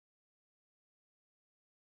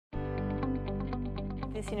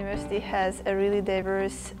This university has a really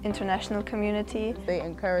diverse international community. They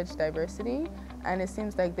encourage diversity, and it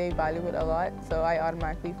seems like they value it a lot, so I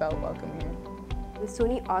automatically felt welcome here.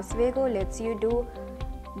 SUNY Oswego lets you do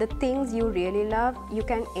the things you really love. You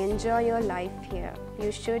can enjoy your life here.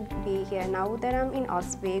 You should be here. Now that I'm in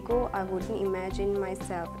Oswego, I wouldn't imagine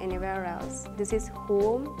myself anywhere else. This is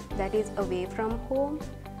home that is away from home.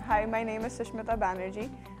 Hi, my name is Sushmita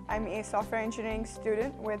Banerjee. I'm a software engineering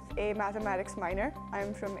student with a mathematics minor.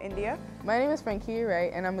 I'm from India. My name is Frankie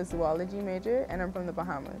Wright, and I'm a zoology major, and I'm from the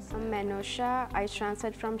Bahamas. I'm Manosha. I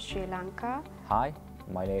transferred from Sri Lanka. Hi,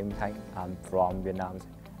 my name is Thanh. I'm from Vietnam,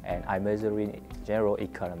 and I major in general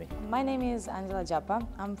economy. My name is Angela Japa.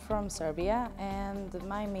 I'm from Serbia, and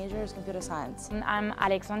my major is computer science. I'm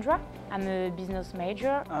Alexandra. I'm a business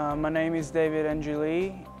major. My name is David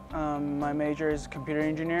Angeli. My major is computer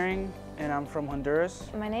engineering, and I'm from Honduras.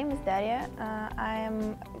 My name is Daria. I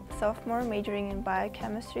am a sophomore majoring in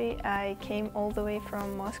biochemistry. I came all the way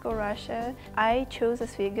from Moscow, Russia. I chose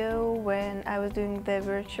Oswego when I was doing the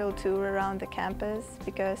virtual tour around the campus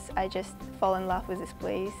because I just fell in love with this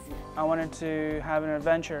place. I wanted to have an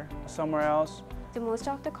adventure somewhere else. So most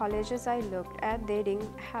of the colleges I looked at, they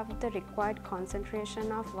didn't have the required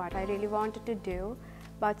concentration of what I really wanted to do.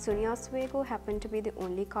 But SUNY Oswego happened to be the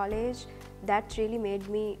only college that really made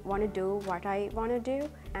me want to do what I want to do.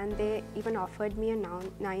 And they even offered me a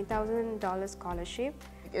 $9,000 scholarship.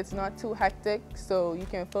 It's not too hectic, so you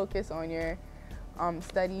can focus on your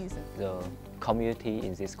studies. The community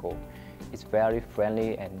in this school is very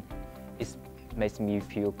friendly, and it makes me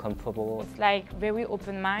feel comfortable. It's like very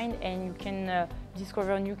open mind, and you can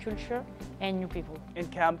discover new culture and new people. In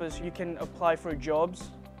campus, you can apply for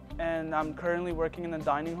jobs, and I'm currently working in the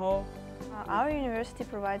dining hall. Our university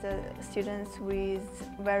provides students with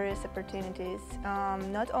various opportunities,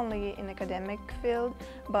 not only in academic field,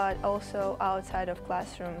 but also outside of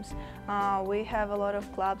classrooms. We have a lot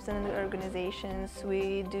of clubs and organizations.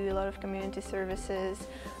 We do a lot of community services.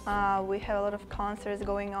 We have a lot of concerts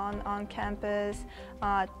going on campus,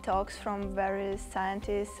 talks from various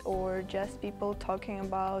scientists or just people talking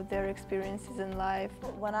about their experiences in life.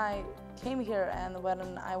 When I came here and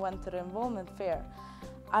when I went to the enrollment fair,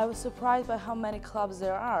 I was surprised by how many clubs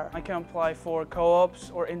there are. I can apply for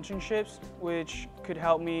co-ops or internships, which could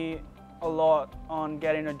help me a lot on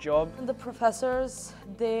getting a job. The professors,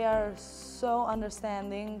 they are so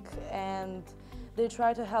understanding, and they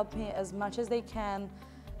try to help me as much as they can,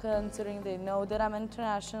 considering they know that I'm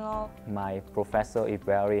international. My professor is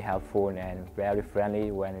very helpful and very friendly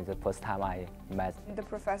when it's the first time I met. The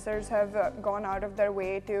professors have gone out of their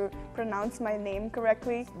way to pronounce my name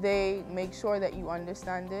correctly. They make sure that you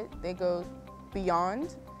understand it. They go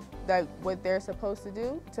beyond what they're supposed to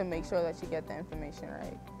do to make sure that you get the information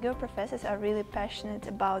right. Your professors are really passionate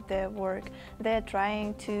about their work. They're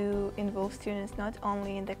trying to involve students not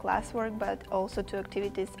only in the classwork but also to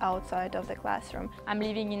activities outside of the classroom. I'm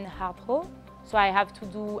living in Hartro, so I have to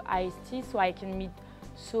do IST so I can meet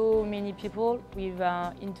so many people with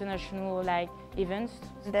international events.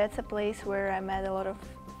 That's a place where I met a lot of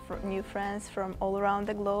new friends from all around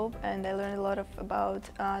the globe, and I learned a lot about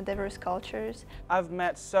diverse cultures. I've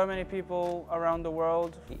met so many people around the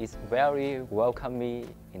world. It's very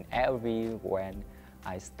welcoming in every when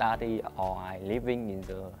I study or I living in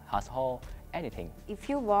the household, anything. If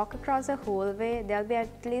you walk across a hallway, there'll be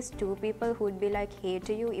at least 2 people who'd be like, hey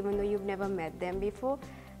to you, even though you've never met them before.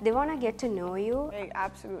 They want to get to know you. I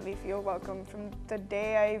absolutely feel welcome. From the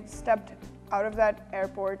day I stepped out of that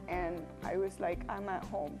airport and I was like, I'm at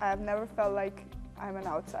home. I've never felt like I'm an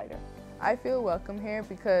outsider. I feel welcome here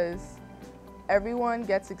because everyone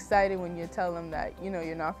gets excited when you tell them that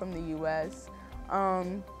you're not from the US.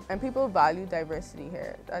 And people value diversity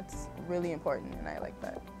here. That's really important, and I like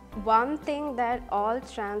that. One thing that all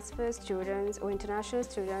transfer students or international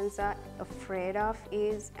students are afraid of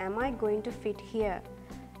is, am I going to fit here?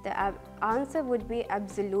 The answer would be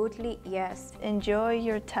absolutely yes. Enjoy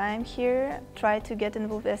your time here. Try to get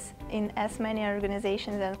involved in as many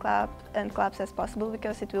organizations and clubs as possible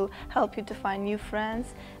because it will help you to find new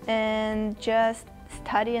friends, and just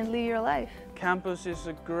study and live your life. Campus is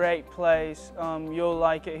a great place. You'll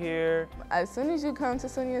like it here. As soon as you come to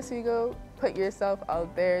SUNY Oswego, put yourself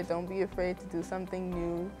out there. Don't be afraid to do something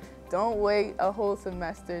new. Don't wait a whole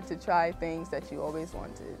semester to try things that you always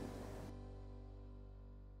wanted.